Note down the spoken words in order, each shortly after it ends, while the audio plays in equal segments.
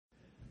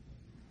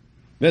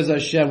Bez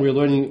Hashem, we're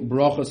learning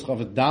Brachos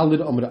Chav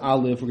Dalid Amud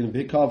Aleph. We're going to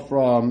pick up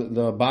from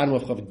the bottom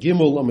of Chav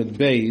Gimel Amud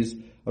Beis,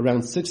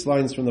 around 6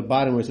 lines from the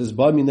bottom where it says,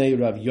 Ba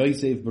minei Rav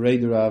Yosef Berei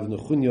Rav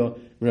Nechunyo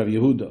Rav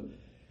Yehuda.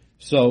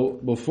 So,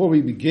 before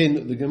we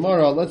begin the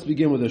Gemara, let's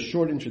begin with a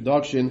short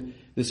introduction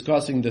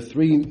discussing the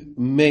 3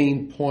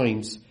 main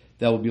points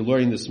that we'll be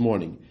learning this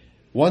morning.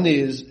 One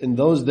is, in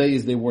those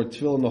days they wore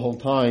tefillin the whole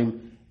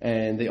time,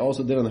 and they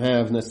also didn't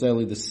have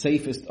necessarily the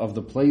safest of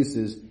the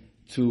places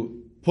to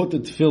put the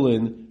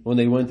tefillin when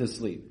they went to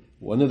sleep.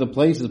 One of the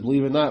places,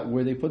 believe it or not,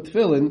 where they put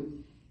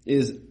tefillin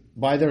is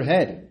by their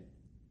head,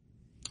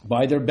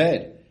 by their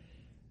bed.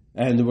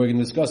 And we're going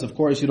to discuss, of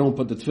course, you don't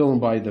put the tefillin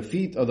by the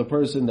feet of the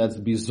person. That's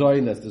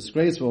bizoin, that's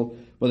disgraceful.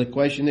 But the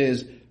question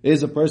is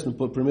a person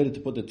permitted to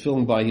put the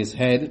tefillin by his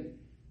head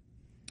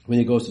when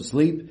he goes to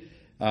sleep?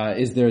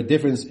 Is there a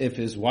difference if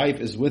his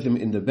wife is with him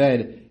in the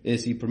bed?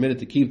 Is he permitted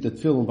to keep the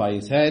tefillin by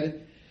his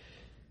head?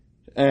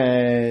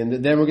 And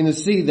then we're going to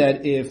see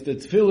that if the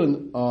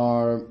tefillin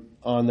are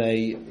on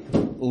a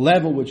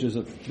level which is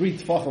a 3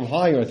 tefachim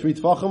higher or 3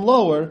 tefachim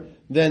lower,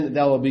 then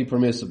that will be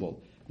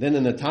permissible. Then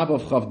in the top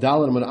of Chav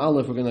Daled and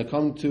Aleph, we're going to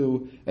come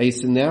to a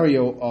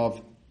scenario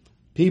of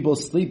people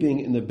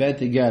sleeping in the bed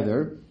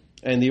together,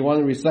 and they want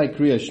to recite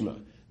Kriya Shema.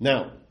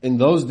 Now, in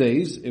those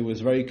days, it was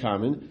very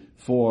common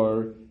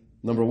for,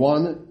 number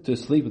one, to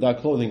sleep without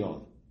clothing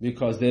on.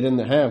 Because they didn't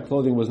have,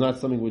 clothing was not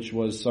something which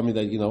was something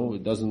that,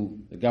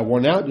 it got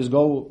worn out, just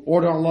go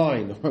order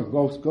online, or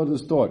go to the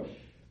store.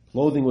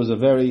 Clothing was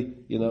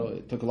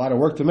it took a lot of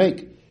work to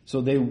make.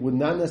 So they would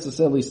not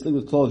necessarily sleep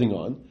with clothing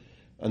on.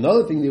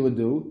 Another thing they would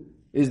do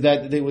is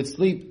that they would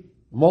sleep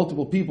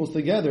multiple people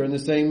together in the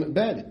same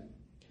bed.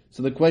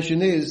 So the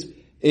question is,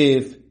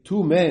 if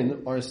 2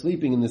 men are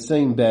sleeping in the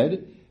same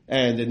bed,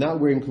 and they're not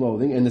wearing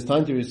clothing, and it's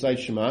time to recite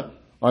Shema,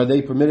 are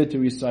they permitted to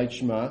recite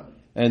Shema?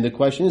 And the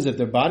question is, if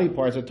their body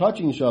parts are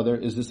touching each other,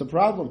 is this a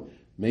problem?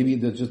 Maybe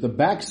just the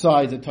back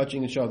sides are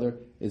touching each other.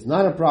 It's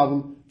not a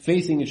problem.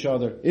 Facing each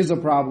other is a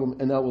problem,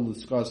 and that we'll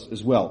discuss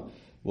as well.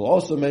 We'll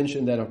also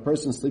mention that a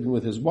person sleeping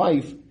with his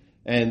wife,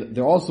 and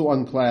they're also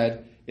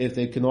unclad, if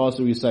they can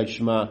also recite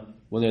Shema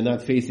when they're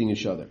not facing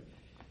each other.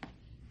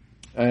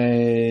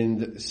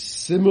 And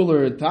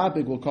similar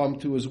topic we'll come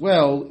to as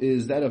well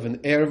is that of an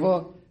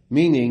erva,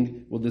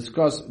 meaning we'll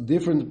discuss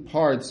different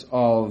parts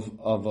of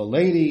a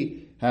lady,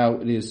 how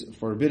it is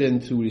forbidden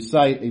to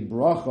recite a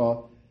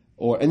bracha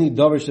or any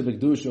davar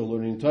shebekdusha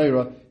learning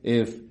Torah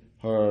if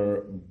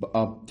her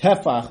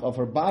tefach of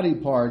her body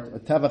part, a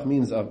tefach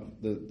means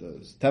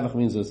tefach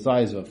means the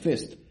size of a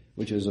fist,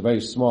 which is a very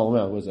small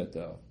amount. What is that?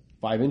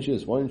 5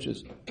 inches, 4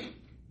 inches?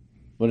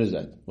 What is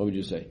that? What would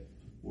you say?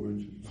 4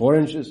 inches. 4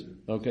 inches?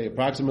 Okay,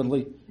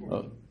 approximately.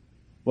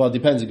 Well, it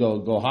depends.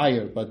 Go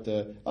higher, but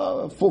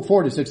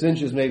 4 to 6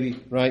 inches maybe,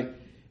 right?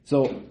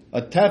 So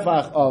a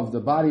tefach of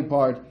the body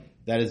part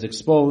that is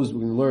exposed,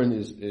 we're going to learn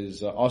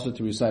is also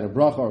to recite a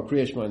bracha or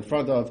Kriya Shema in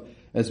front of,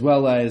 as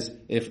well as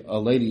if a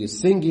lady is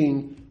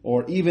singing,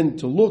 or even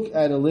to look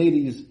at a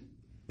lady's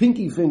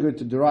pinky finger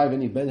to derive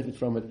any benefit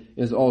from it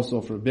is also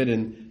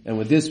forbidden. And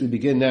with this we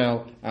begin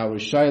now our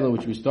Shaila,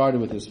 which we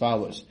started with as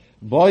follows.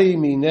 Boi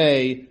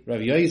minei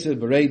Rav Yosef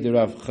Berei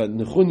Rav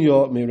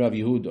Nechunyo me Rav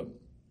Yehuda.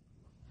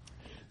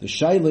 The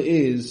Shaila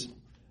is,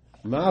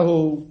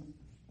 Mahu,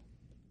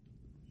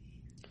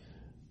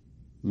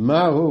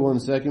 one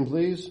second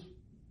please.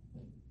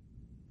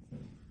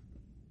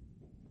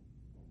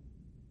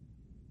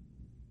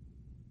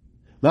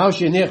 Can a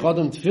person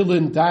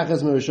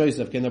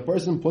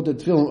put the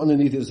tefillin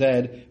underneath his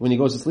head when he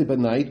goes to sleep at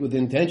night with the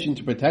intention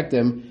to protect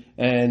him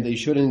and they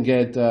shouldn't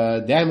get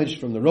damaged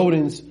from the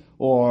rodents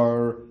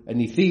or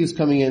any thieves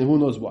coming in, who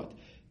knows what.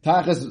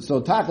 If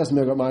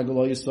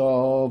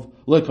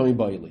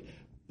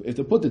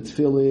they put the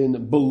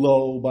tefillin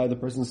below by the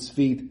person's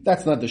feet,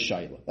 that's not the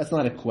shayla. That's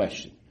not a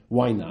question.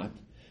 Why not?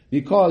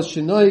 Because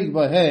shenoig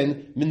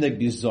bahen mineg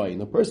bizoyin.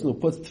 A person who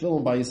puts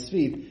tefillin by his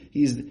feet,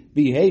 he's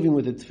behaving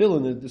with the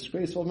tefillin in a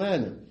disgraceful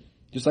manner.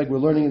 Just like we're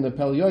learning in the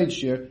Pel Yoid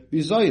Shir,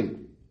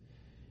 bizoyin.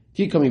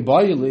 Kikami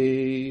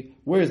bayili.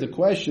 Where's the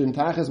question?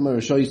 Tachas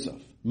marashoysav.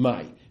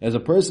 Mai. As a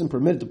person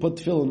permitted to put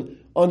tefillin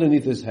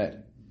underneath his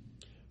head.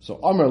 So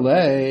Amar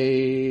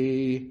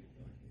lei.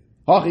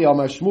 Hachi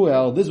Amar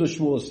Shmuel. This is what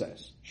Shmuel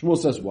says. Shmuel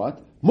says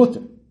what?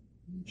 Mutter.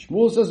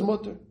 Shmuel says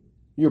mutter.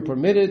 You're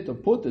permitted to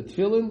put the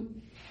tefillin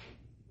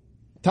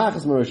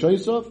Tachas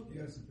Marashoisov.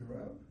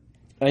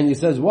 And he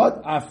says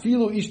what?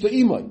 Afilu ishta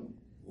imay.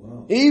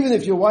 Wow. Even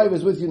if your wife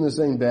is with you in the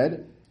same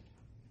bed,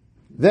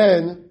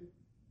 then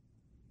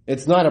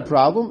it's not a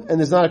problem, and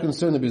it's not a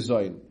concern of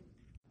bizoyin.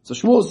 So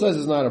Shmuel says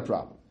it's not a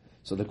problem.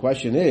 So the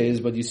question is,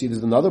 but you see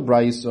there's another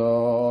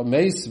brayso,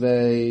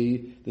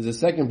 meisvei, there's a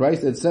second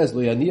brayso that says,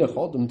 Lo yaniach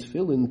hodem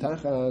tefillin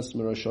tachas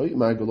marashoy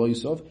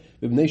margaloisov,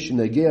 v'bnei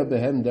shenagea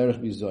behem derech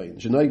bizoyin.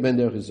 Shenoig ben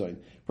derech bizoyin.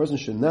 A person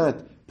should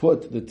not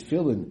put the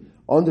tefillin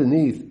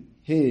underneath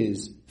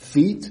his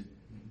feet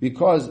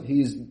because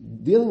he's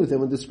dealing with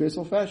them in a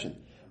disgraceful fashion.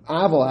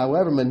 Aval,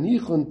 however,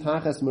 manichun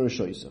tachas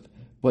marashoisav,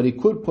 but he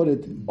could put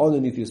it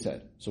underneath his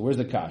head. So where's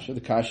the kasha?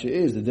 The kasha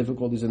is the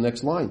difficulty is the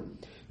next line.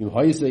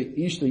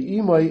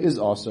 Is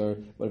aser,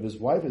 but if his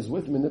wife is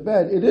with him in the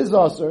bed, it is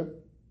aser.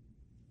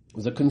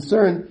 There's a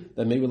concern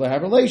that maybe they'll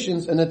have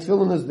relations, and that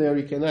tefillin is there.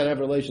 You cannot have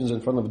relations in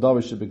front of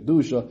Davar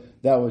Shebekdusha,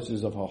 that which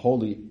is of a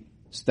holy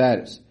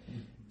status.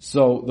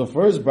 So the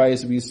first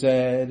brayso we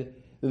said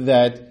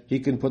that he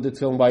can put the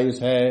tefillin by his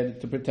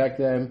head to protect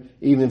them,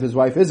 even if his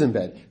wife is in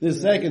bed. The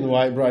second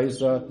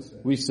brayso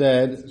we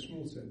said,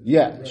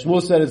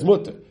 Shmuel said it's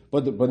mutter,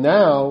 but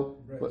now.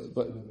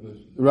 But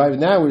right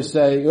now we're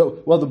saying,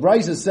 well, the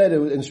brayso said it,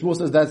 and Shmuel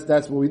says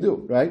that's what we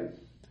do, right?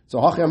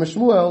 So Hacham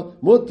Shmuel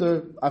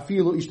mutter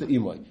afilu ishta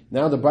imay.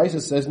 Now the brayso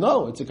says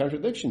no, it's a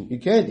contradiction. You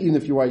can't, even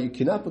if your wife, you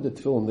cannot put the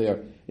tefillin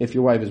there if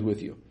your wife is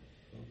with you.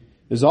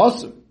 There's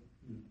also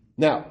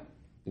now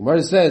the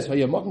Gemara says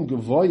hayamakim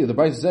gavoya. The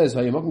brayso says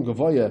hayamakim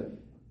gavoya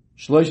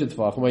shloishet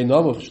tefachim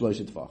haynamuch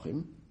shloishet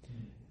tefachim.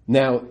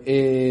 Now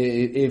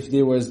if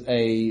there was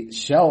a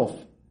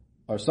shelf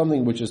or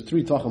something which is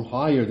 3 tefachim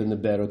higher than the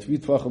bed, or 3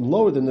 tefachim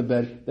lower than the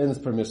bed, then it's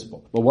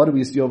permissible. But what do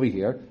we see over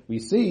here? We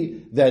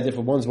see that if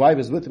one's wife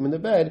is with him in the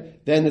bed,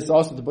 then it's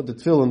also to put the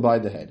tefillin by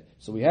the head.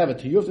 So we have a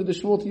tiyufta de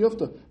Shmuel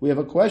tiyufta. We have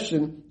a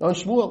question on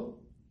Shmuel.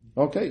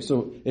 Okay,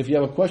 so if you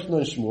have a question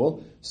on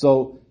Shmuel,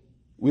 so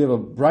we have a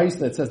brayso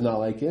that says not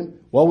like him.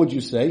 What would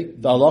you say?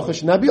 The halacha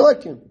should not be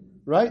like him,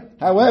 right?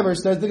 However,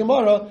 says the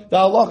Gemara, the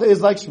halacha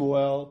is like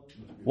Shmuel.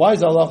 Why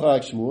is halacha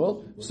like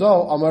Shmuel?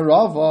 So Amar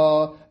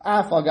Rava,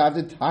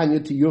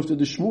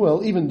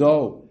 even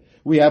though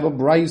we have a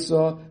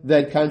brayso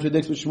that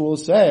contradicts what Shmuel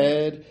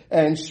said,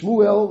 and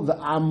Shmuel, the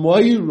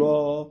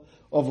Amoira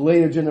of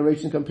later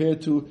generation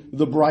compared to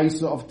the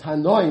brayso of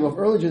Tanoim of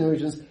early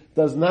generations,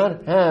 does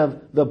not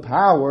have the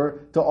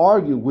power to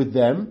argue with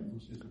them.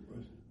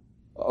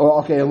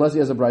 Okay, unless he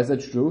has a brayso,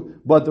 that's true.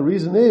 But the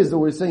reason is that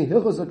we're saying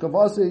Hilchos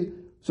HaKavase,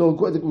 so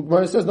the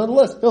Gemara says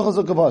nonetheless, Hilchos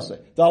HaKavase.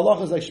 The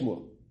halacha is like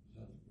Shmuel.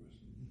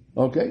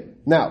 Okay?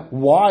 Now,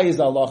 why is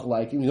Allah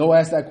like him? You know,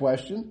 ask that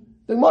question.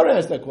 The Gemara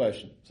asked that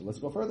question. So let's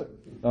go further.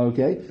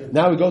 Okay?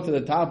 Now we go to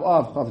the top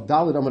of Chav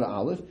Dalet Amud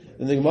Aleph,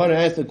 and the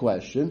Gemara asks the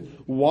question,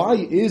 why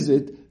is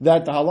it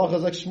that the halacha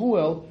is like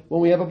Shmuel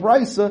when we have a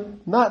brayso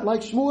not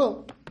like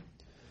Shmuel?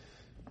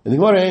 And the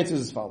Gemara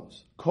answers as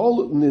follows.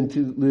 Kol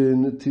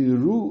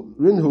rinhu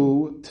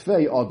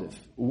tfei odif.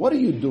 What are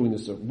you doing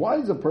this? Why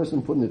is a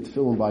person putting the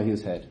tefillin by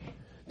his head?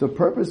 The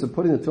purpose of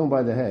putting the tefillin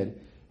by the head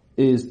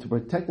is to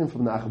protect them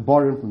from the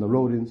achbarim, from the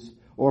rodents,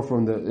 or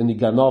from the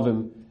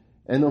ganovim.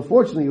 And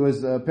unfortunately, it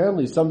was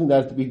apparently something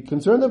that to be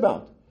concerned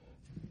about.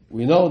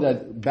 We know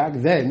that back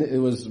then, it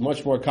was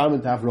much more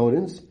common to have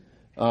rodents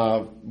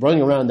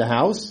running around the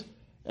house,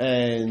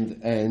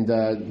 and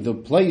the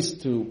place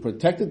to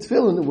protect the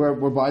tefillin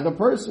were by the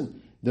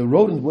person. The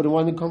rodents wouldn't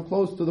want to come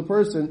close to the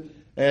person,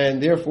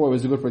 and therefore it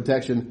was a good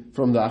protection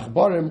from the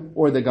achbarim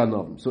or the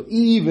ganovim. So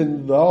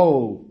even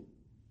though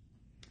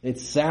it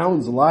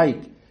sounds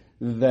like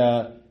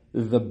the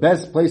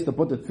best place to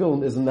put the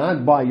tefillin is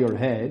not by your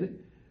head,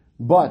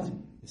 but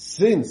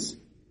since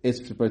it's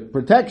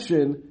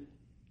protection,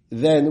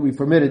 then we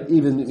permit it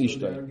even in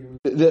Ishtar.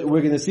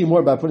 We're going to see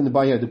more about putting it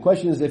by your head. The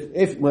question is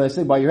if when I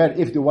say by your head,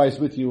 if the wife's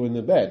with you in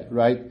the bed,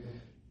 right?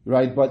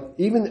 Right? But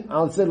even,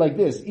 I'll say it like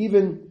this,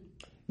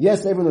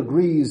 yes, everyone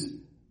agrees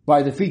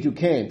by the feet you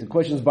can't. The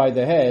question is by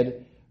the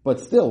head,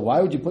 but still,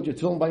 why would you put your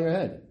tefillin by your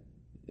head?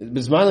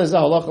 It's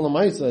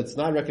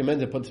not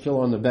recommended to put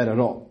tefillin on the bed at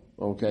all.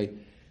 Okay,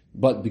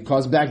 but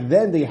because back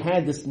then they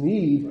had this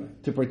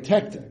need to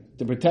protect.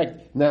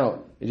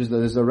 Now,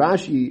 there's a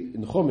Rashi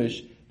in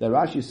Chumash that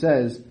Rashi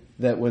says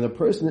that when a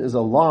person is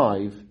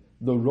alive,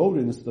 the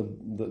rodents, the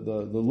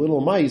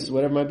little mice,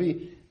 whatever it might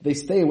be, they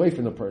stay away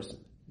from the person.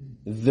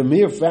 The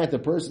mere fact the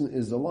person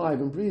is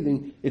alive and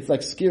breathing, it's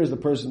like scares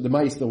the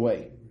mice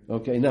away.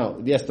 Okay, now,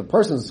 yes, the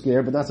person's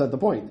scared, but that's not the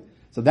point.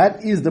 So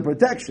that is the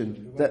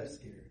protection. The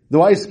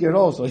wife's scared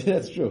also.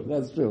 That's true.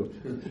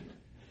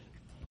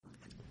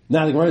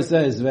 Now the Gemara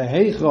says,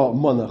 "V'heicha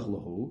manach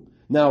lahu."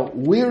 Now,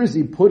 where is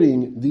he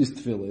putting these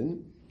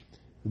tefillin?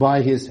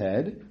 By his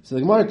head. So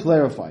the Gemara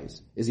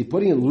clarifies: is he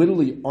putting it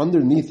literally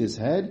underneath his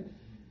head?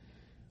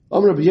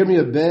 Amar Rabbi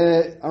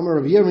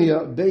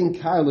Yirmiyah bein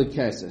kar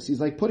lekeses.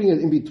 He's like putting it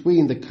in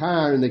between the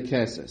kar and the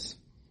keses.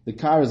 The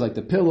kar is like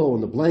the pillow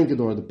and the blanket,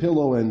 or the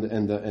pillow and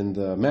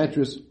the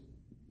mattress.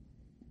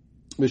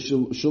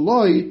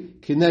 Shaloi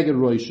kineged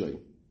roishay,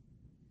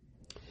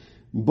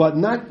 but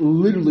not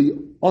literally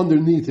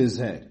underneath his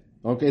head.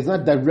 Okay, it's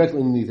not directly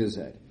underneath his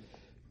head.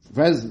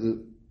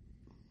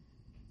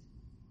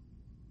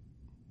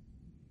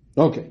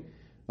 Okay.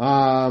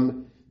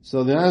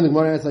 So the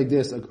Gemara asks like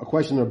this, a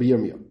question of Rabbi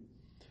Yirmiyah.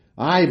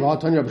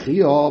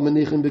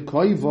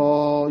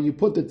 You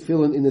put the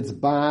tefillin in its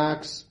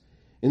box,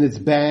 in its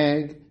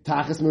bag,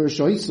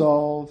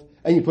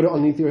 and you put it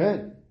underneath your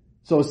head.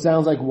 So it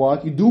sounds like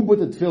what? You do put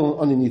the tefillin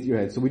underneath your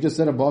head. So we just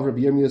said above, Rabbi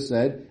Yirmiyah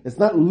said, it's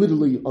not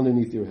literally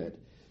underneath your head.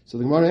 So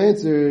the Gemara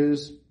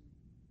answers,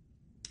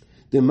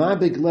 that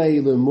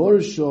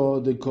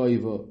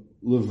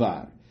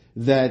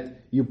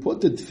you put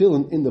the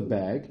tefillin in the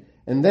bag,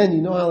 and then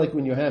you know how like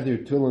when you have your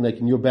tefillin like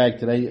in your bag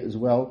today as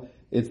well,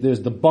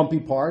 There's the bumpy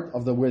part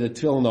of where the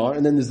tefillin are,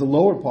 and then there's the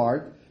lower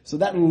part. So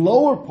that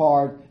lower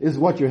part is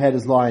what your head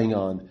is lying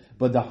on.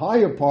 But the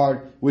higher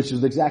part, which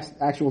is the exact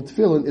actual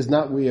tefillin, is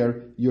not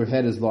where your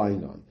head is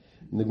lying on.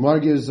 And the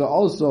Gemara gives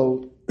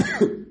also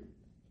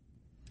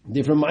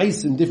different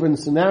mice in different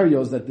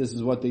scenarios that this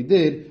is what they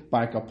did.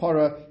 Bar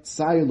kapara,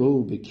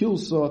 tzayelu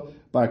bekilsa.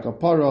 Bar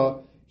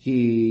kapara,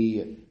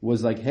 he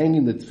was like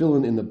hanging the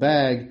tefillin in the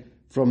bag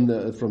from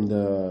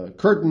the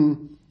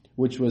curtain,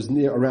 which was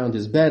near around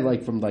his bed,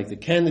 like from like the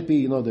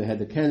canopy. They had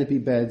the canopy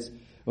beds.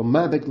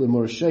 Mabek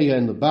lemorsheiha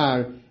in the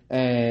bar,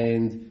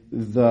 and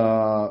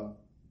the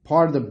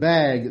part of the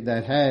bag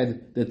that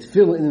had the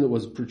tefillin in it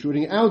was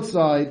protruding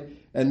outside,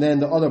 and then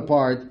the other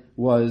part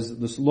was,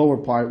 this lower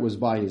part was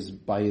by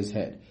his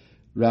head.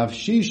 Rav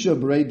Shisha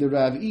b'rei de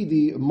Rav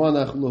Idi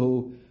manach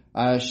lahu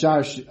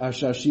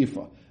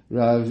ashashifa.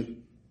 Rav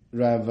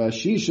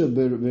Shisha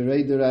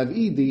b'rei de Rav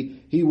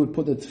Idi, he would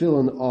put the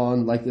tefillin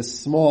on like the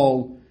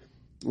small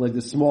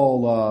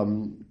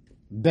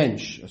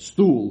bench, a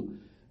stool,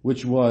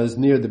 which was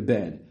near the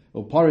bed.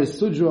 Oparis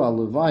sudra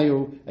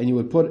al-levayu, and you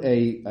would put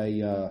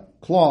a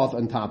cloth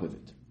on top of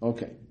it.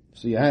 Okay.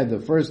 So you had the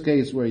first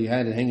case where you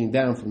had it hanging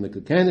down from the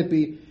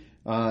canopy,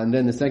 and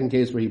then the second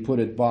case where he put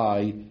it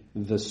by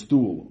the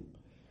stool.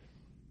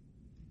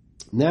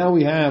 Now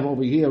we have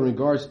over here in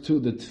regards to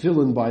the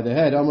tefillin by the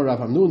head. Amar Rav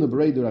Hamnuna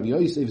b'reidu Rav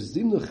Yosef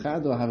zimnu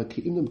chado have a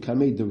keimnim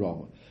kamei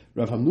derava.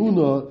 Rav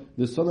Hamnuna,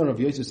 the son of Rav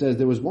Yosef, says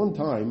there was one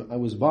time I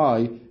was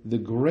by the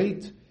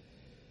great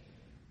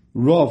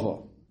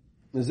Rava.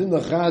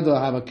 Zimnu chado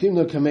have a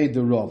keimnim kamei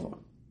derava.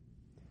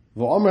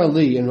 V'amar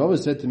li, and Rava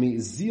said to me,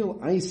 Zil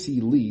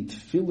isi li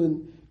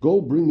tefillin, go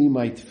bring me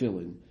my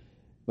tefillin.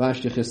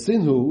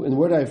 V'ashtechesinhu, and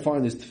where do I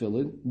find this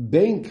tefillin?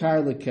 Bein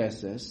kar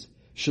lekeses,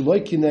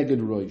 shaloi kineged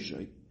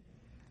roishai.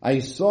 I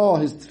saw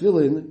his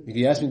tefillin,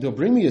 he asked me to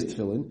bring me his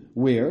tefillin,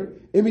 where?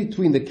 In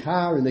between the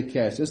kar and the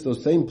keses,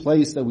 those same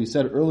place that we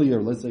said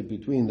earlier, let's say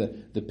between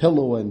the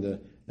pillow and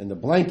the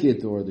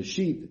blanket, or the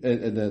sheet,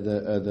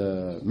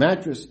 the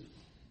mattress.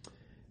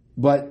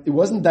 But it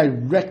wasn't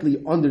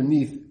directly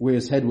underneath where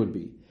his head would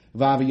be.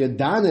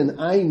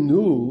 And I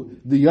knew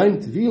the Yom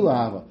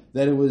Tvila,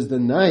 that it was the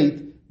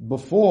night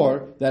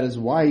before that his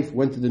wife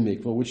went to the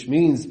mikvah, which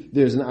means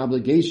there's an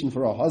obligation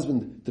for a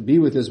husband to be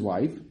with his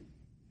wife.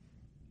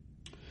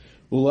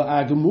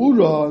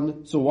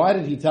 So why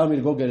did he tell me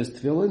to go get his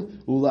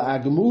tefillin?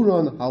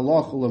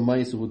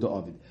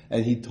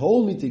 And he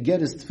told me to get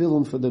his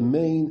tefillin for the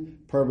main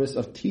purpose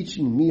of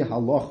teaching me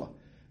halacha,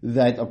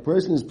 that a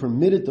person is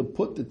permitted to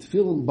put the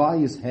tefillin by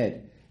his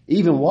head.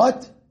 Even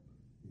what?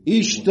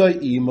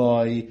 Ishta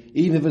imai,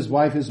 even if his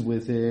wife is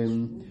with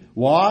him.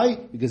 Why?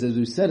 Because as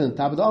we said in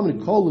Tabad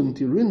Amri, kolin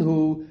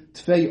tirinhu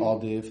tfei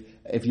adiv.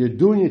 If you're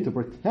doing it to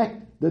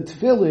protect the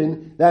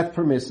tefillin, that's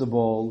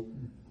permissible.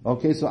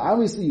 Okay, so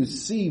obviously you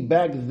see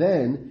back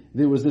then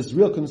there was this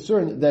real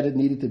concern that it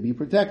needed to be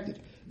protected.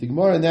 The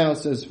Gemara now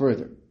says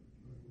further.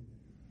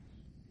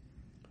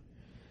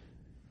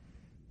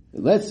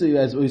 Let's say,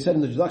 as we said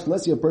in the introduction,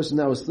 let's say a person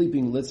now is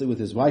sleeping, let's say with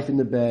his wife in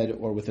the bed,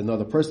 or with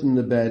another person in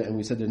the bed, and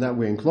we said they're not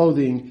wearing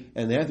clothing,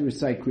 and they have to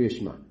recite Kriya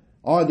Shema.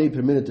 Are they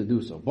permitted to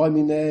do so?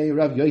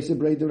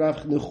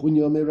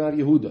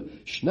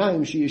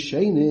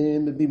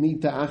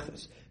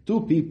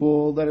 Two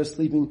people that are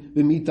sleeping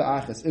b'mita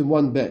achas, in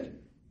one bed.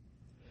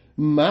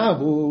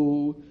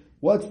 Mahu,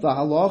 what's the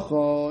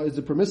halacha? Is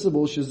it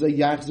permissible? Shezeh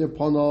yachzer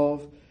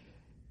panov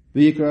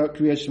v'yikra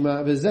Kriya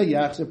Shema, v'zeh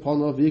yachzer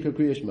panov v'yikra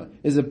Kriya Shema.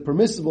 Is it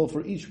permissible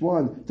for each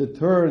one to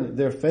turn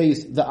their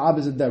face the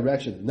opposite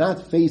direction,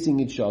 not facing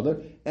each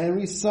other, and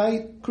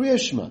recite Kriya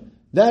Shema?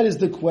 That is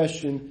the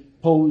question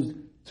posed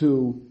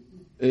to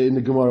in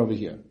the Gemara over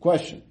here.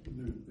 Question.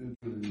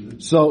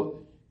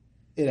 So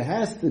it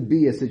has to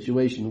be a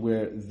situation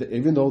where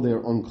even though they're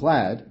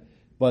unclad,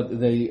 but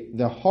the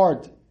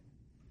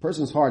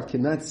person's heart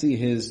cannot see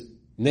his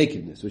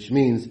nakedness, which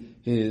means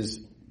his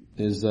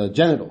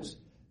genitals.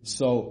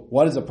 So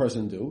what does a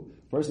person do?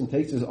 A person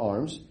takes his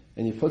arms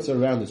and he puts it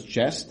around his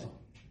chest,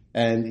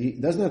 and he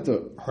doesn't have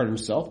to hurt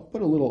himself,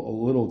 put a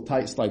little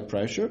tight, slight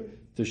pressure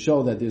to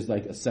show that there's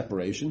like a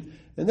separation,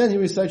 and then he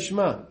recites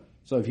Shema.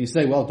 So if you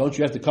say, well, don't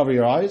you have to cover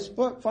your eyes?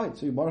 Well, fine.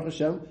 So you Baruch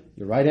Hashem,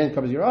 your right hand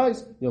covers your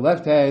eyes, your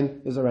left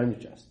hand is around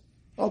your chest.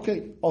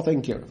 Okay, all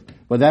taken care of.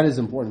 But that is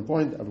an important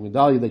point of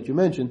Gedalia that you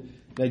mentioned,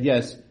 that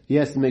yes, he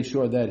has to make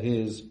sure that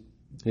his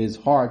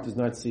heart does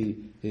not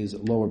see his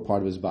lower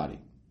part of his body.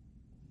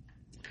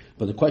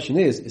 But the question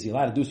is he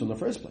allowed to do so in the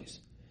first place?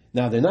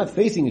 Now they're not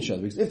facing each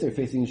other, because if they're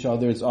facing each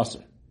other, it's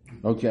asr.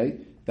 Okay?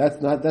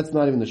 That's not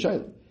even the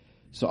shayla.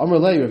 So Amar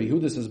Lei, Rav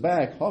Yehuda says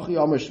back, Hachi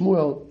Amar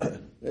Shmuel,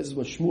 this is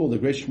what Shmuel, the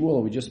great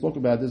Shmuel, we just spoke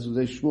about this,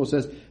 Shmuel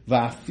says,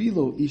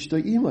 Va'afilo ishto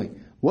imai.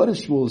 What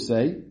does Shmuel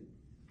say?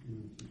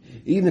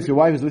 Even if your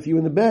wife is with you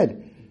in the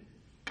bed.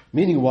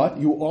 Meaning what?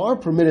 You are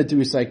permitted to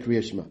recite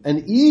Kriya Shema.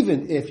 And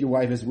even if your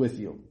wife is with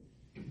you.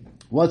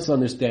 What's the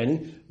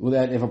understanding? Well,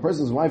 that if a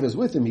person's wife is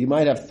with him, he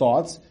might have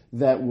thoughts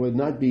that would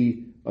not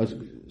be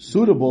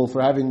suitable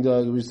for having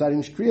the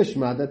reciting Kriya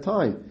Shema at that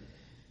time.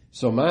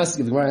 So Maskif,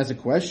 the Gemara asks a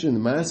question,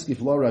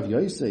 Maskif lo Rav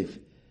Yosef.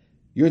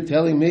 You're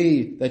telling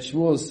me that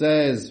Shmuel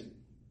says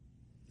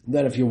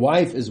that if your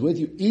wife is with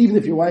you, even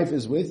if your wife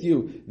is with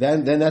you,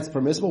 then that's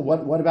permissible?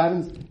 What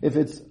happens if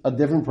it's a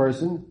different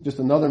person, just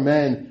another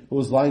man who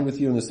was lying with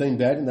you in the same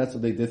bed, and that's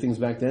what they did things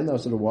back then,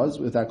 that's what it was,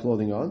 without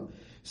clothing on.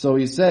 So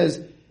he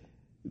says,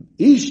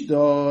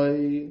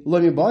 Ishtoi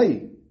lo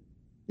mibai.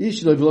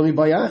 Ishtoi lo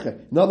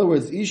mibayacha. In other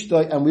words,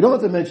 Ishtoi, and we don't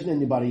have to mention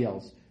anybody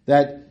else.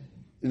 That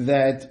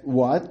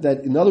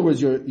in other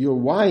words, your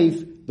wife,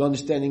 the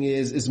understanding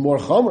is more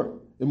chomer,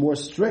 and more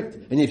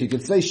strict. And if you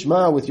could say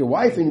Shema with your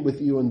wife and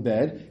with you in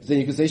bed, then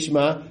you could say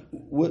Shema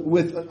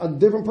with a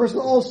different person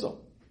also.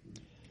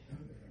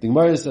 The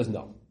Gemara says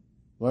no.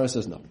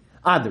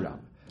 Adrab.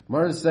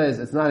 Gemara says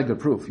it's not a good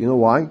proof. You know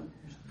why?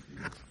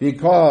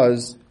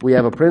 Because we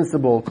have a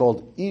principle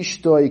called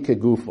Ishtoi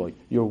Kegufoi.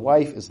 Your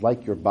wife is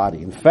like your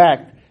body. In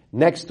fact,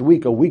 next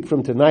week, a week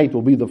from tonight,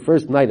 will be the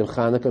first night of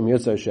Chanukah,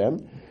 Mitzvah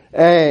Hashem.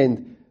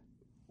 And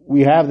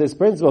we have this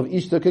principle of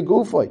Ishtoi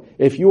Kegufoi.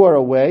 If you are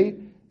away,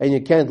 and you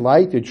can't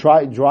light,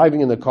 you're driving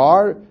in the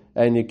car,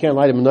 and you can't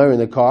light a menorah in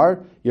the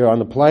car, you're on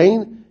the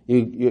plane,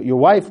 your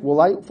wife will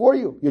light for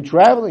you. You're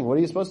traveling, what are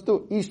you supposed to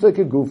do? Ishtoi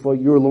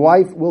Kegufoi, your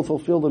wife will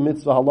fulfill the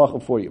mitzvah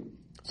halacha for you.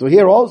 So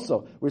here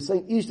also, we're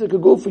saying Ishtoi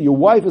Kegufoi, your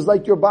wife is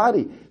like your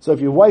body. So if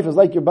your wife is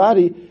like your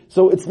body,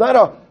 so it's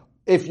not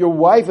if your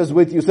wife is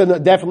with you, so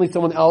definitely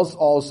someone else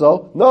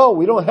also. No,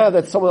 we don't have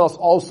that someone else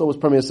also is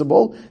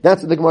permissible.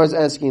 That's what the Gemara is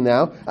asking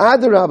now.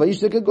 Adarabba,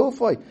 Ishtoi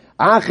Kegufoi.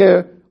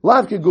 Acher,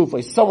 Lav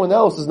Kegufoi, someone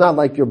else is not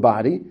like your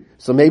body,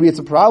 so maybe it's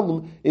a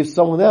problem if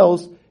someone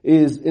else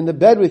is in the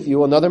bed with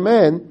you, another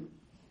man,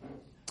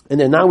 and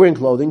they're not wearing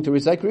clothing to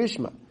recite Kriya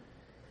Shema.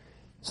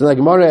 So the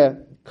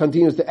Gemara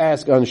continues to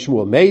ask on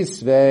Shmuel,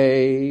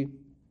 Meisvei,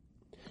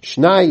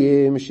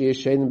 Shnayim,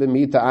 Sheyeshein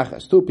b'mita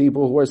achas, two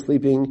people who are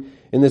sleeping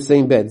in the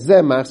same bed.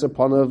 Zeh masa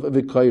panav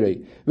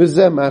v'koirei,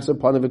 v'zeh masa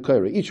panav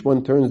v'koirei. Each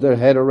one turns their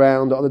head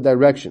around the other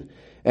direction.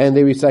 And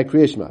they recite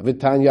Kriya Shema.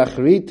 V'tanya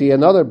Achriti,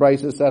 another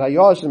brisa said,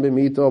 Hayashim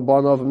b'mito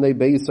banov v'nei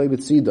beisai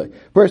v'tzidai.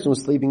 Person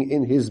was sleeping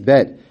in his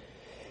bed.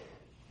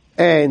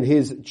 And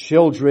his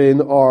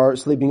children are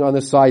sleeping on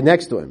the side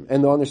next to him.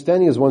 And the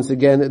understanding is, once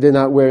again, they're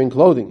not wearing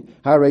clothing.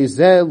 Harei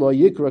zeh lo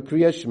yikra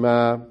Kriya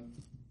Shema.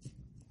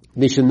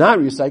 They should not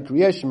recite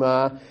Kriya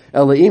Shema,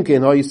 Ela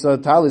imkein hoyisa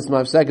talis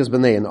mavsekas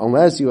b'nein,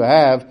 unless you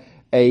have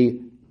a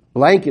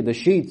blanket, a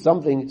sheet,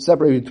 something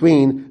separated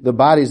between the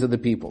bodies of the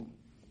people.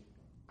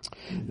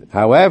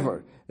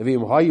 However, but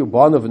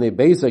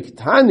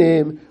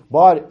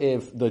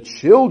if the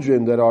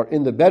children that are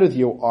in the bed with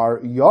you are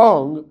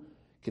young,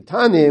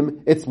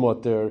 ketanim, it's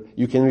mutter.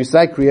 You can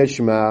recite Kriya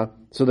Shema.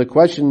 So the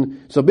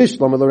question,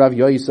 Bishlam el Rav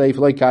Yosef,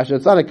 like kasha,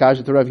 it's not a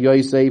kasha to Rav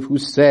Yosef, who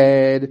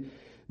said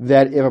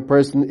that if a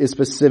person is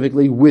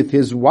specifically with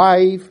his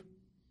wife,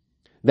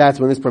 that's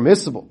when it's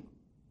permissible.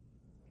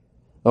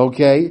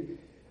 Okay?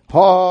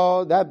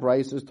 That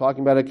Bryce is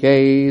talking about a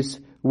case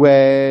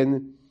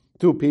when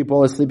two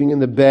people are sleeping in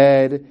the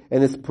bed,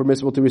 and it's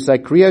permissible to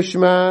recite Kriya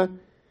Shema.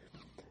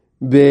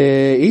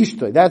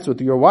 Be'ishtoi, that's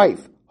with your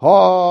wife.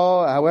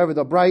 However,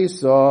 the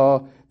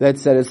Brisa that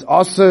said it's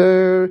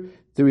aser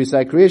to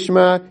recite Kriya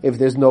Shema if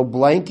there's no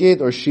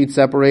blanket or sheet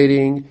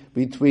separating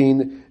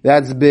between,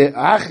 that's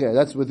be'acher,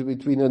 that's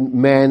between a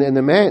man and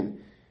a man.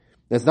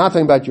 That's not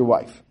talking about your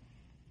wife.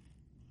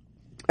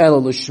 Ela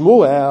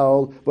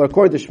l'Shmuel, but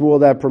according to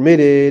Shmuel, that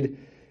permitted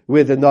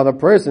with another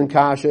person,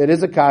 kasha, it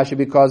is a kasha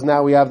because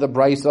now we have the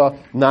brisa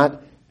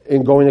not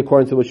in going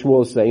according to what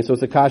Shmuel is saying. So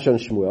it's a kasha on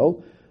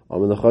Shmuel.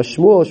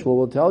 Shmuel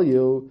will tell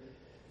you,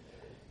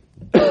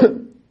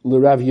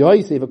 Rav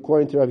Yosef,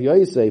 according to Rav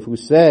Yosef, who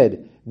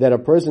said that a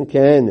person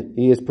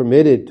he is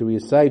permitted to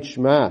recite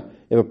Shema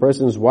if a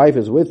person's wife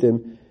is with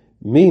him.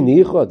 Mi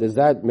nicha, does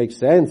that make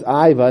sense?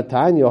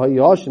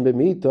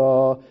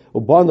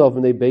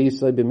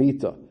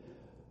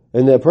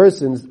 And the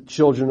person's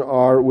children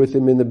are with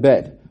him in the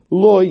bed.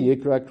 Lo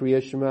yikra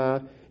Kriya Shema.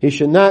 He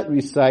should not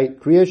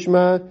recite Kriya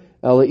Shema.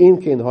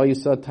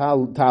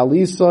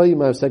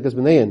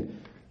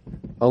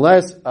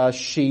 Unless a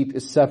sheet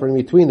is separating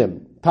between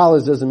them.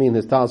 Talis doesn't mean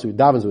his talis he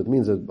davens with. It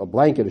means a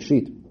blanket, a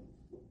sheet.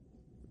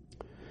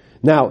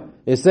 Now,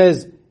 it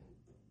says,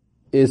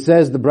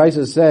 the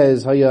Brisa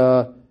says,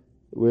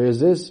 where is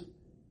this?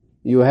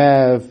 You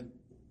have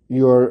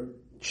your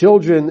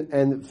children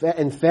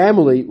and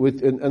family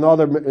with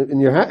another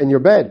in your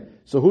bed.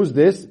 So who's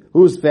this?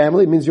 Who's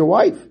family? It means your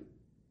wife.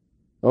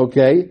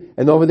 Okay?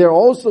 And over there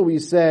also we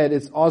said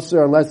it's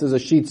aser unless there's a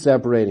sheet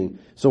separating.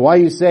 So why are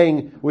you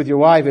saying with your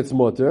wife it's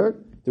mutter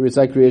to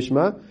recite Kriya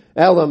Shema?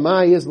 Ela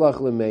ma yizlach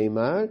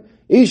lemeimar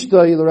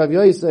ishtoi l'Rav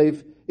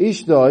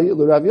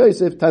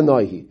Yosef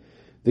tanoihi.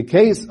 The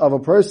case of a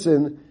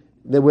person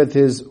that with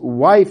his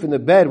wife in the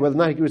bed, whether or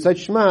not he can recite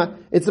Shema,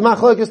 it's a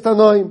machlokes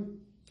tanoim.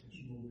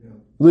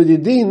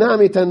 L'didi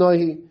nami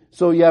tanoihi.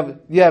 So you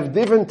have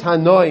different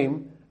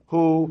tanoim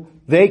who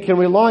they can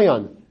rely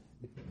on.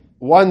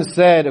 One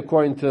said,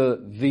 according to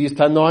these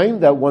Tanoim,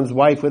 that one's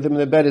wife with him in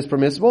the bed is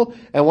permissible,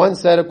 and one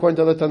said, according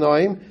to the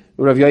Tanoim,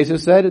 Rav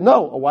Yosef said,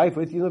 no, a wife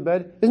with you in the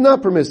bed is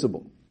not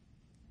permissible.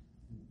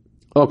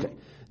 Okay.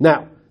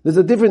 Now, there's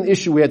a different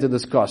issue we had to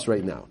discuss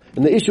right now.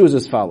 And the issue is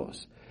as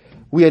follows.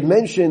 We had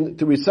mentioned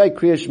to recite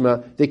Kriya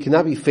Shema, they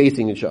cannot be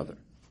facing each other.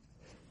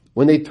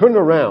 When they turn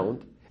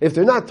around, if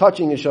they're not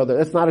touching each other,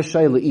 that's not a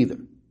shayla either.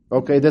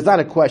 Okay? There's not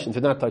a question if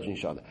they're not touching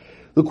each other.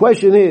 The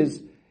question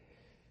is,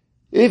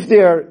 if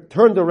they're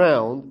turned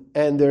around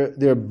and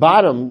their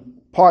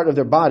bottom part of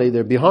their body,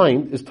 their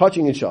behind, is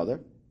touching each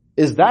other,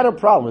 is that a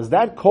problem? Is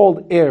that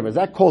called erev? Is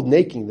that called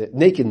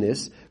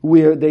nakedness,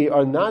 where they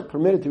are not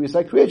permitted to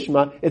recite Kriya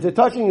Shema if they're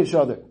touching each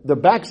other? The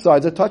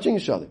backsides are touching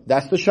each other.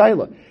 That's the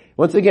shayla.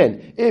 Once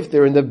again, if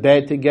they're in the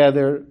bed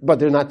together, but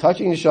they're not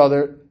touching each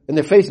other, and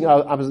they're facing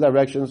opposite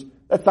directions,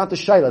 that's not the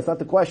shayla, that's not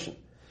the question.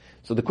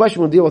 So the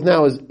question we'll deal with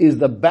now is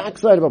the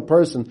backside of a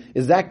person,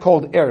 is that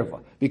called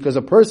erva? Because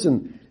a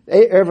person,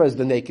 erva is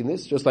the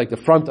nakedness, just like the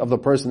front of the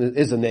person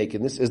is the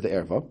nakedness, is the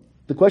erva.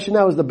 The question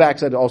now is the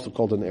backside also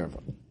called an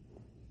erva.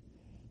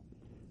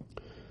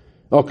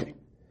 Okay.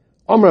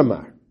 Amar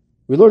Amar.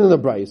 We learned in the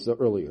Brayso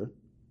earlier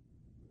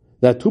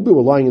that two people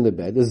were lying in the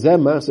bed. This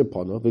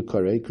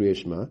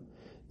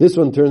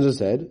one turns his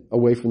head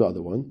away from the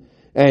other one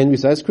and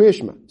recites Kriya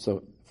Shema. So,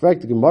 in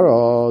fact, the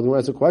Gemara,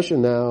 there's a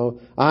question now.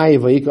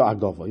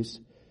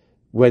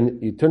 When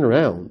you turn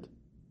around,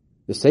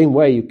 the same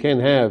way you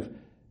can't have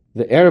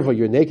the erva,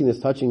 your nakedness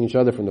touching each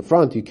other from the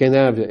front, you can't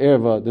have the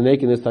erva, the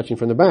nakedness touching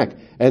from the back.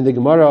 And the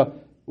Gemara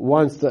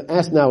wants to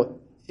ask now,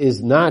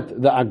 is not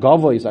the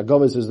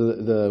agavos is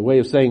the way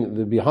of saying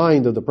the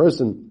behind of the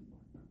person,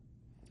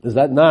 is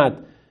that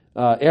not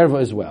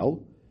erva as well?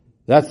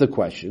 That's the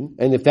question.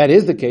 And if that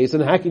is the case,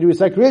 then how can you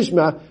recite Kriya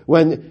Shema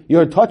when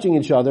you're touching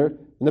each other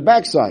in the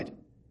backside?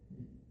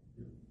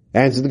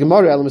 Answers the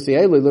Gemara,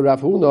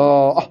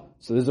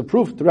 so there's a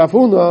proof to Rav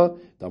Huna,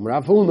 that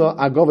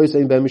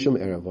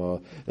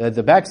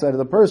the backside of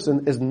the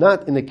person is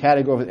not in the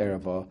category of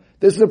erva.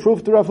 This is a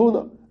proof to Rav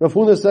Huna. Rav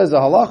Huna says the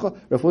halacha.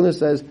 Rav Huna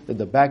says that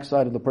the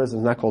backside of the person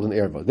is not called an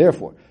erva.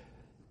 Therefore,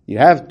 you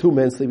have two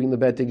men sleeping in the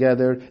bed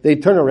together. They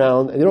turn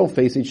around and they don't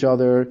face each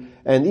other.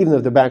 And even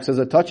if the backsides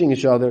are touching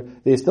each other,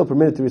 they are still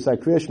permitted to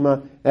recite Kriya Shema.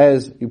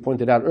 As you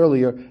pointed out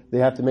earlier, they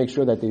have to make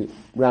sure that they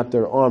wrap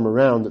their arm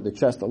around the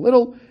chest a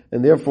little,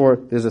 and therefore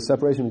there's a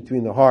separation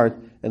between the heart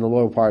and the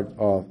lower part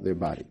of their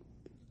body.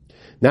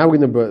 Now we're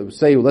going to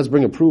say, let's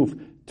bring a proof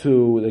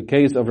to the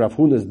case of Rav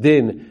Huna's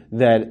din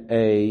that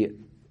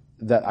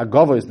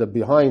agava is the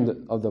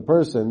behind of the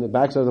person, the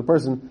backside of the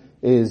person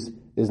is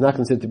not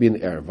considered to be an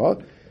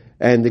erva.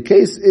 And the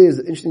case is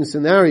an interesting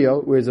scenario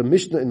where there's a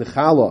Mishnah in the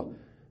Chala.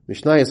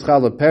 Mishnah is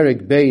Chala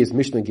Perik Beis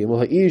Mishnah Gimel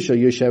Ha'isha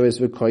Yesheves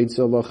V'Koitza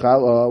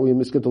L'Chala. We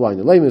must get the line.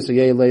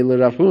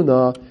 Rav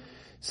Huna.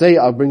 Say,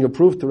 I'll bring a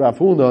proof to Rav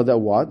Huna that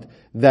what?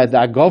 That the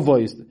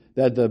agava is,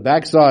 that the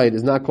backside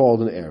is not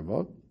called an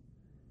erva.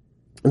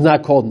 It's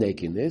not called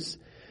nakedness.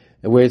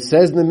 And where it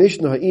says in the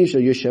Mishnah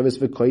Ha'isha Yesheves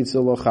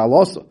V'Koitza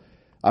L'Chalasa.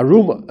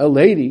 Aruma, a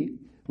lady,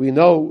 we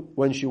know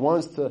when she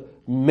wants to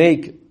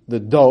make the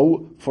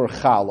dough for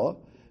challah,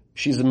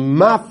 she's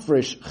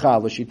mafresh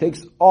challah. She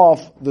takes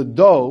off the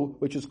dough,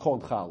 which is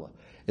called challah.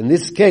 In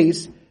this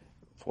case,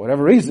 for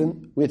whatever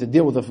reason, we have to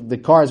deal with the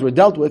cars we're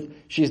dealt with.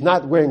 She's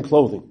not wearing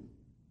clothing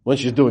when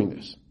she's doing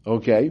this.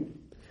 Okay?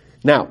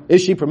 Now,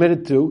 is she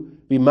permitted to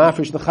be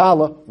mafresh the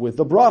challah with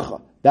the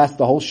bracha? That's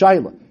the whole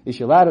shaila. Is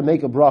she allowed to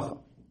make a bracha?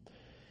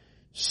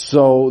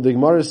 So the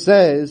Gemara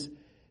says,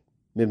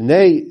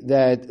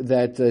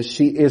 that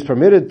she is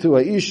permitted to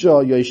a isha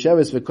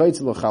yosheves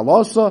v'koitz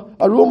l'chalasa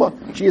aruma.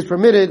 She is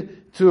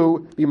permitted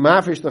to be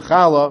mafresh the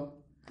challah,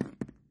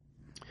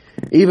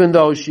 even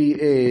though she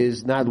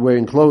is not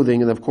wearing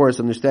clothing. And of course,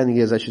 understanding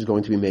is that she's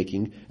going to be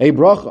making a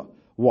bracha.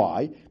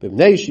 Why?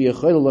 Because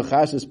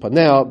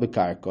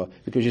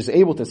she's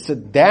able to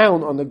sit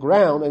down on the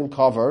ground and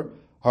cover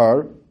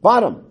her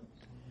bottom.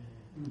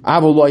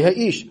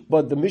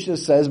 But the Mishnah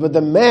says, but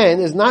the man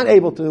is not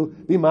able to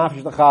be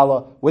mafresh the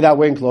challah without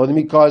wearing clothing,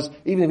 because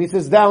even if he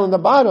sits down on the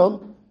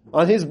bottom,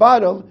 on his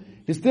bottom,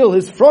 his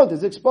front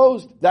is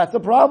exposed. That's the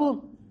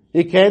problem.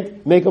 He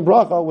can't make a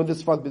bracha with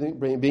his front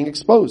being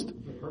exposed.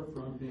 Her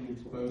front being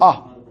exposed.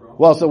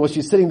 Well, so when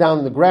she's sitting down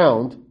on the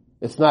ground,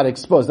 it's not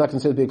exposed, not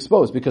considered to be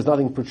exposed, because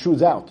nothing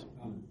protrudes out.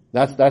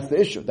 That's the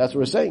issue. That's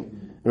what we're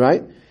saying.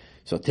 Right?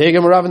 So,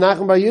 Tegem Rav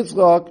Nachman Bar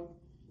Yitzchak,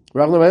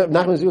 Rav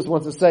Nachman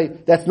wants to say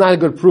that's not a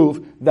good proof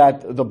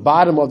that the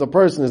bottom of the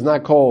person is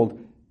not called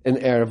an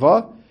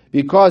erva,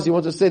 because he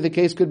wants to say the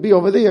case could be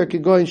over there.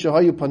 In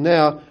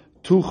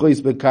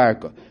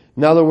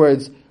other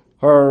words,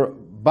 her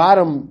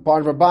bottom part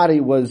of her body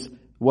was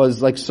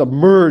like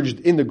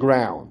submerged in the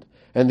ground,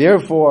 and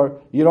therefore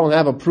you don't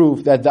have a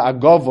proof that the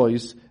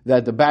agavos,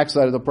 that the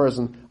backside of the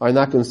person, are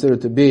not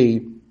considered to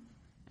be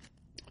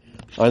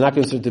not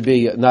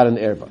an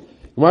erva.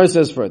 Gemara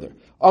says further,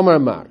 Amar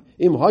Amar.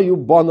 If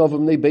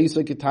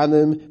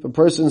a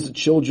person's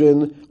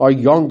children are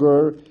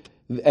younger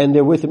and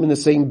they're with him in the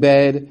same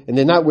bed and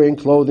they're not wearing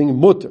clothing,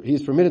 mutter,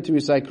 he's permitted to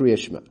recite Kriya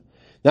Shema.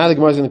 Now the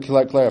Gemara is going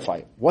to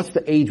clarify. What's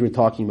the age we're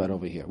talking about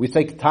over here? We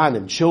say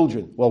ketanim,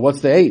 children. Well,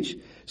 what's the age?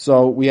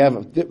 So we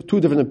have two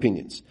different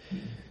opinions.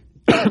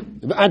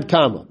 Ad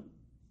kama.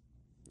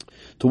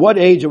 To what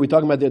age are we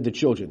talking about the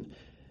children?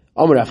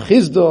 Amar Rav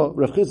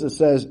Chizda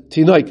says,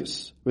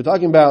 Tinoikis. We're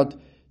talking about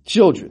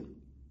children.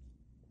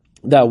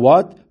 That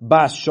what?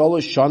 Bas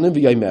shalosh shanim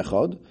v'yayim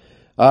echad.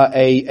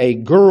 A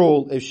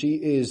girl, if she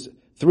is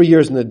 3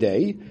 years in a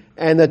day,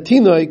 and a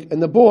tinoik,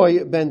 and the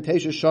boy, ben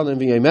tesha shanim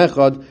v'yayim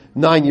echad,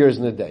 9 years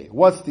in a day.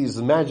 What's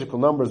these magical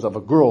numbers of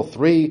a girl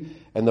 3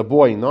 and the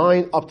boy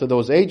 9 up to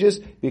those ages?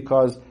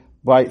 Because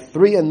by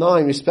 3 and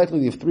 9,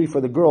 respectively, if 3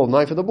 for the girl,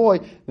 9 for the boy,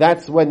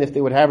 that's when, if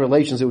they would have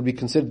relations, it would be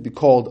considered to be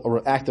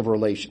called active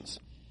relations.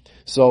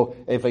 So,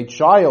 if a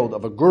child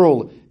of a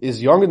girl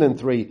is younger than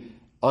 3,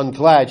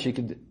 unclad, she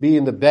could be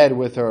in the bed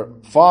with her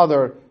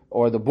father,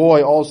 or the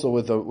boy also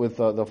with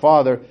the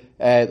father,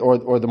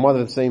 or the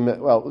mother the same.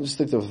 Well, we'll just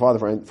stick to the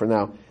father for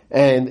now.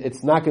 And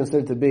it's not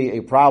considered to be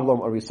a problem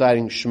of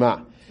reciting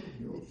Shema.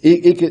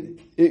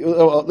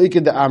 Look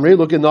at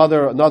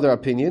another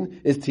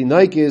opinion. Is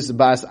tinaik is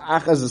bas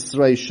achaz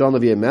esrei shana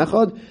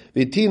v'yemechad,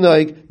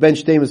 v'tinaik ben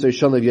shteim esrei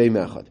shana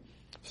v'yemechad.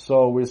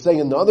 So we're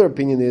saying another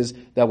opinion is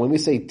that when we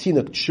say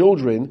tinuk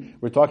children,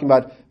 we're talking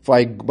about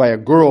by a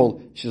girl,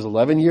 she's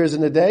 11 years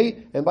in a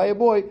day, and by a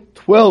boy,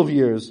 12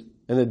 years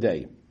in a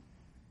day.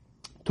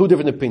 Two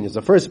different opinions.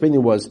 The first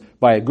opinion was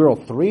by a girl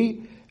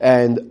 3,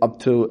 and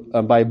up to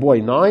by a boy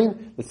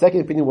 9. The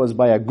second opinion was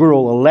by a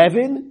girl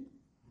 11,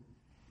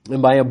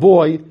 and by a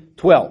boy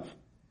 12.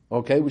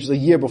 Okay, which is a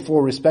year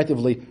before,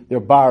 respectively, their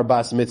bar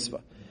bas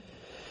mitzvah.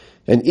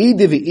 And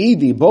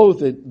Idi, both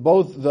the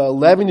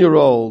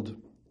 11-year-old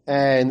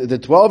and the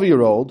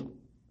 12-year-old,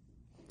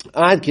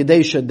 ad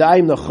kidei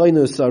shadaim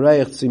nachoinu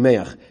sareich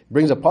tzimeach,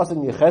 brings a pasuk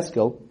in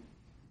Yecheskel,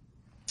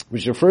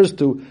 which refers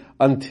to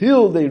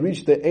until they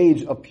reach the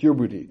age of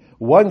puberty.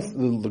 Once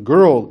the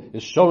girl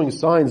is showing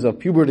signs of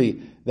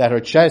puberty, that her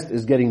chest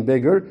is getting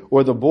bigger,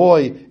 or the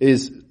boy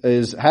is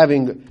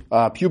having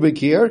pubic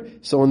hair,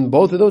 so in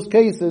both of those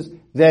cases,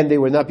 then they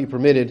would not be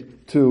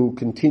permitted to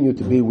continue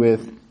to be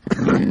with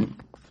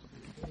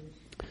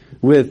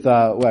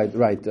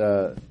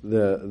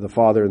the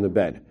father in the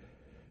bed.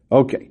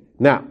 Okay,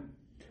 now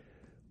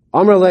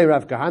Amar lei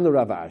Rav Kahana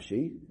Rav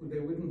Ashi. They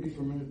wouldn't be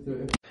permitted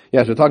to.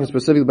 Yes, we're talking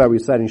specifically about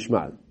reciting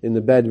Shema in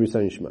the bed,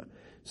 reciting Shema.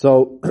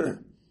 So, in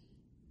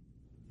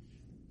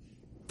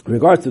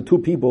regards to two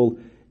people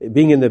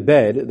being in the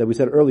bed that we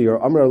said earlier,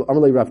 Amar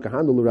lei Rav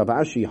Kahana Rav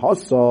Ashi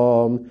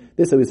Hassam.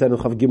 This that we said in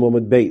Chav Gimel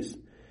Amud Beis.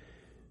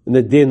 In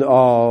the din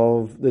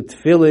of the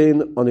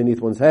tefillin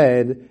underneath one's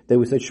head, that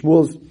we said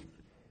Shmuel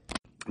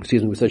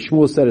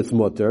said it's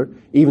mutter,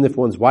 even if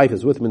one's wife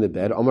is with him in the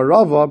bed. Amar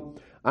Rava,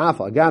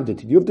 Afa, Gabda,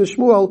 Tidyuv de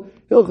Shmuel,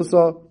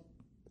 Hilchasa,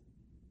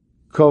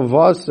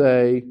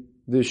 Kavase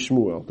de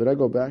Shmuel. Did I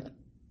go back?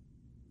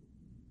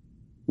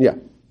 Yeah.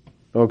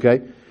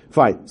 Okay.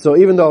 Fine. So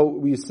even though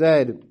we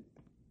said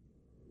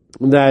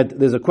that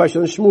there's a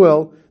question on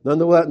Shmuel,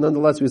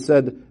 nonetheless we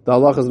said the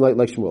halacha is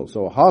like Shmuel.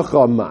 So,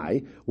 Hacha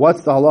Mai,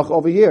 what's the halacha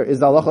over here? Is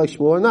the halacha like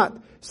Shmuel or not?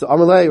 So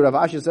Amalei, Rav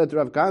Ashi said to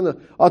Rav Kahana,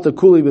 Ata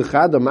kuli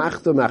b'chada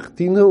machta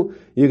machtinu.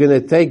 You're going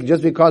to take,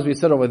 just because we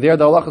said over there,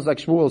 the halacha is like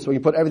Shmuel, so you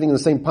put everything in the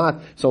same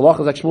pot, so halacha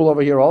is like Shmuel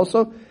over here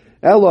also?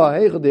 Ella,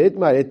 heichad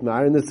itmar.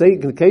 In the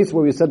case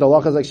where we said the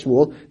halacha is like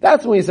Shmuel,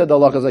 that's when we said the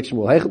halacha is like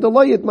Shmuel. Heichad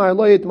lo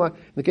yitmar. In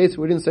the case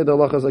where we didn't say the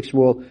halacha is like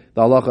Shmuel,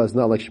 the halacha is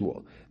not like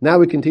Shmuel. Now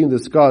we continue to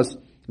discuss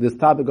this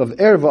topic of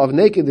erva, of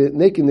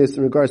nakedness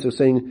in regards to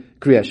saying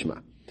Kriya Shema.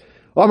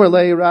 Amar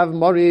lei Rav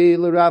Mari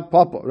le Rav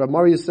Papa. Rav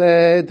Mari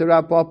said to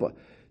Rav Papa,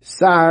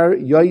 Sar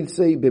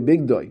yoytze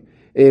bebigdoi.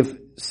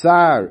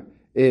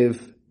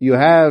 If you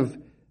have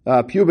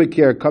pubic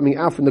hair coming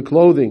out from the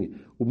clothing,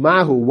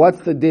 mahu,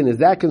 what's the din? Is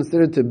that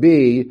considered to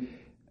be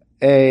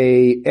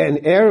an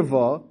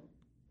erva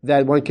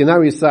that one cannot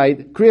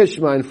recite Kriya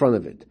Shema in front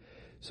of it?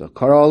 So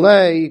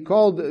Karolei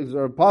called,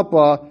 or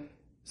Papa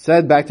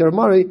said back to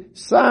Ramari,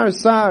 Sar,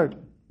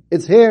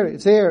 it's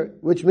here,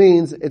 which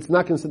means it's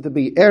not considered to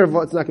be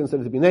erva, it's not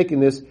considered to be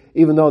nakedness,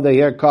 even though the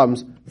hair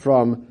comes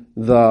from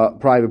the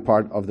private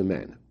part of the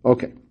man.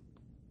 Okay.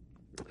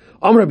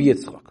 Amr Rabbi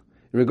Yitzchak.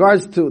 In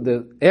regards to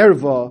the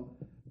erva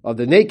of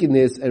the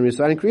nakedness and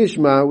reciting Kriya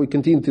Shema, we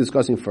continue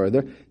discussing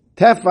further.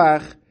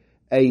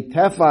 A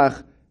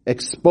tefach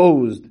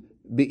exposed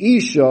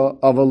be'isha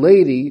of a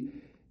lady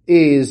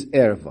is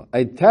erva.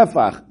 A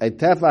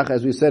tefach,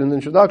 as we said in the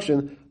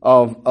introduction,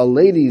 of a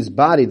lady's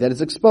body that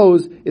is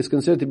exposed is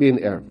considered to be an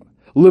erva.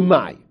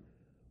 Lemai.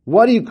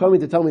 What are you coming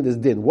to tell me this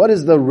din? What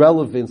is the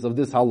relevance of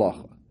this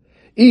halacha?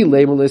 If you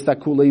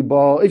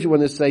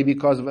want to say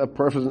because of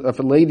if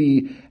a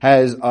lady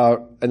has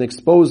an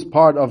exposed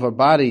part of her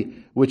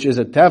body, which is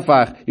a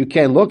tefach, you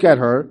can't look at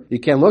her, you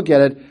can't look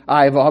at it.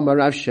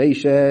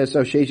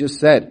 So Sheshes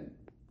said,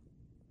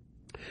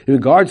 in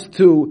regards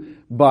to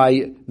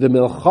by the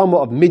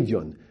Milchama of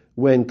Midyon,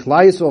 when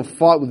Klai Yisrael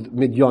fought with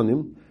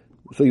Midyonim,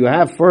 so you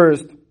have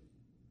first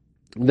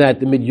that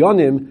the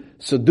Midyonim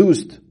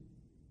seduced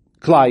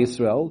Klai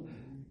Yisrael,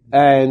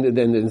 and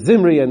then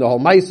Zimri and the whole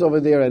mice over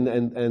there,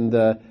 and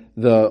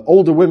the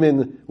older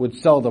women would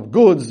sell the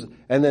goods,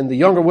 and then the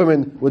younger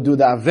women would do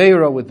the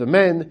Aveira with the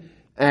men,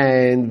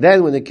 and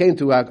then when it came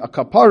to a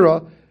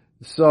kapara,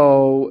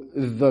 so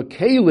the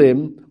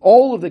kelim,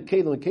 all of the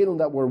kelim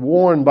that were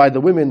worn by the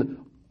women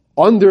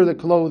under the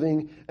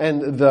clothing,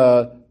 and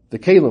the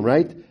kelim,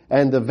 right?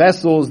 And the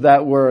vessels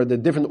that were the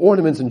different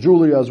ornaments and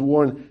jewelry that was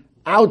worn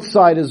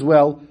outside as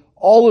well,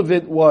 all of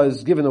it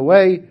was given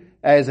away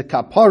as a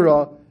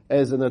kapara,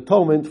 as an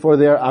atonement for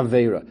their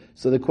aveira.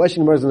 So the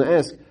question we're going to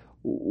ask,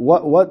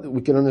 what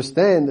we can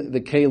understand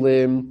the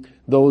kelim,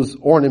 those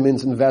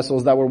ornaments and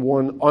vessels that were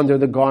worn under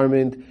the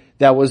garment,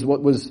 that was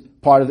what was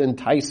part of the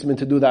enticement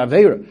to do the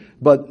aveira.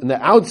 But on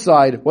the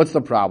outside, what's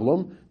the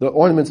problem? The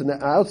ornaments on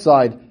the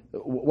outside,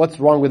 what's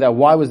wrong with that?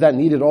 Why was that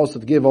needed also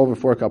to give over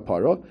for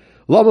kapara?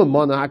 Why does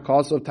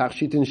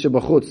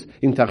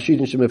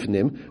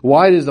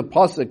the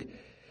pasuk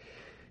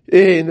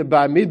in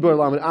Bamidbar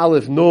Lamed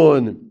Aleph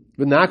Nun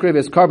v'nakrev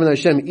es carbon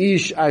Hashem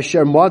ish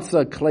asher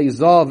matzah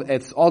kleizav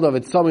etz odav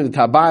etz something the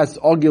tabas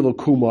ogil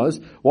kumas?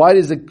 Why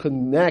does it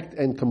connect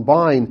and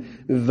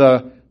combine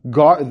the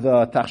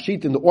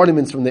tachshit and the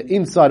ornaments from the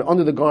inside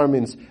under the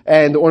garments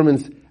and the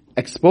ornaments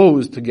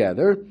exposed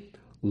together?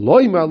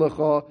 Loi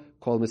malacha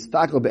kol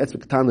mistakel be'etz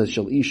b'ktanas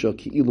shel isha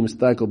ki ilu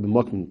mistakel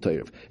b'makmin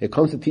teirav. It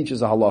comes to teach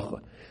us a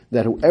halacha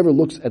that whoever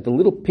looks at the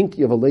little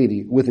pinky of a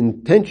lady with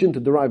intention to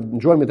derive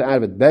enjoyment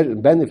out of it,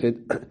 benefit,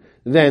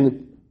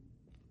 then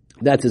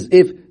that's as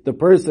if the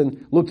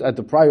person looks at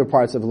the private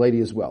parts of a lady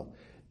as well.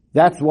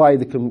 That's why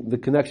the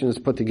connection is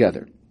put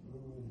together.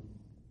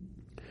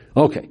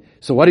 Okay,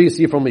 so what do you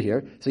see from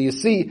here? So you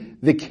see,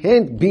 there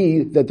can't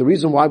be that the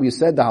reason why we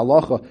said the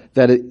halacha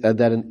that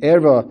an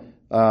erva,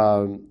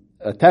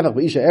 a tevach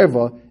b'isha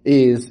erva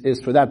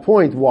is for that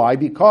point. Why?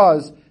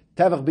 Because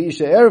tevach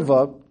b'isha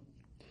erva,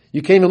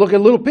 you can't even look at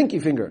a little pinky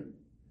finger.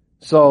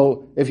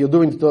 So if you're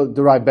doing to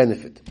derive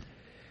benefit.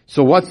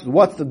 So what's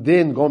the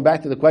din, going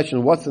back to the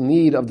question, what's the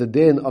need of the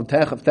din of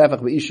tevach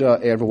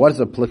b'isha erva? What is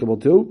it applicable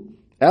to?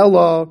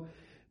 Ella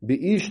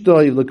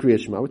b'ishtoi l'kriyat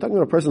shema. We're talking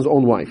about a person's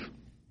own wife.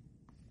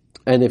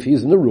 And if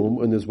he's in the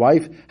room and his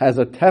wife has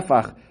a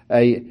tefach,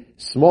 a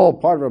small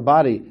part of her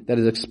body that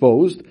is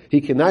exposed, he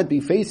cannot be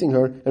facing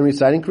her and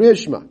reciting Kriyat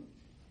Shema.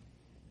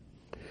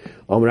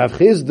 Rav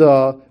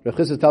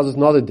Chisda tells us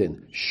another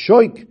din.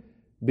 Shoik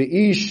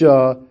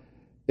be'isha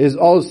is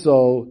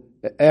also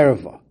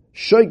erva.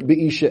 Shoik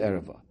be'isha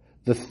erva.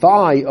 The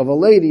thigh of a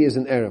lady is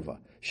an erva.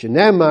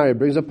 Shenemar, it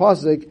brings a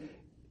pasuk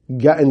in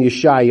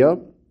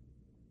Yeshaya.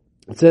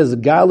 It says,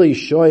 Gali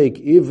shoik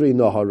ivri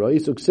noharoi.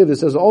 So it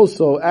says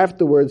also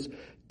afterwards,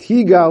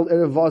 Tigal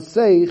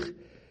ervaseich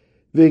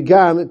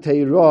v'gam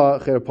teira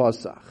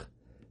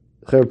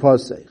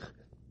cherpasech.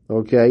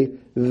 Okay?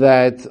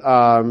 That,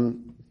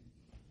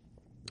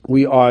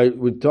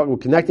 we're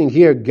connecting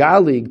here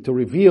Galig to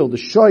reveal the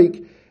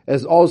shoik,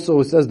 as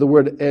also it says the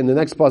word in the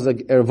next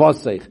pasuk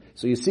ervaseich.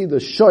 So you see the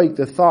shoik,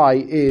 the thigh,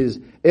 is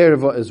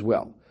erva as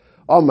well.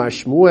 Amar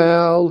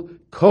Shmuel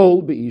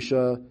kol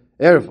be'isha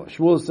erva.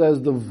 Shmuel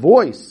says the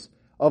voice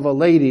of a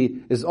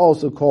lady is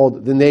also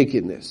called the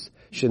nakedness.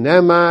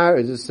 Shenemar,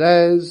 as it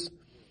says,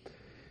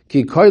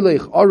 ki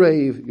koilech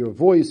orev, your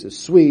voice is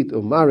sweet,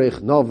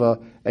 umarich nova,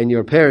 and your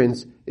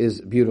appearance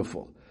is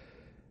beautiful.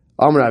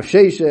 Amar Rav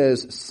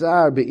Sheshes,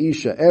 sar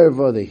be'isha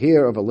erva, the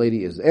hair of a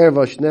lady is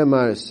erva.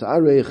 Shnemar,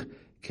 sarich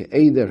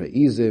ke'eder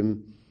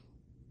ha'izim.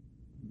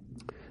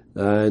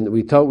 And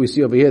we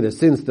see over here that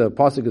since the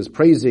pasuk is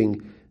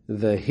praising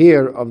the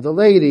hair of the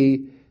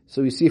lady,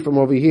 so we see from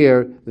over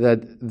here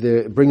that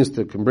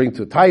can bring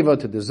to taiva,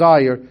 to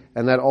desire,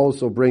 and that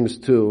also is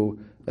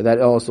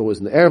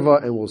an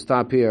erva, and we'll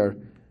stop here.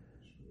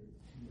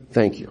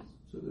 Thank you.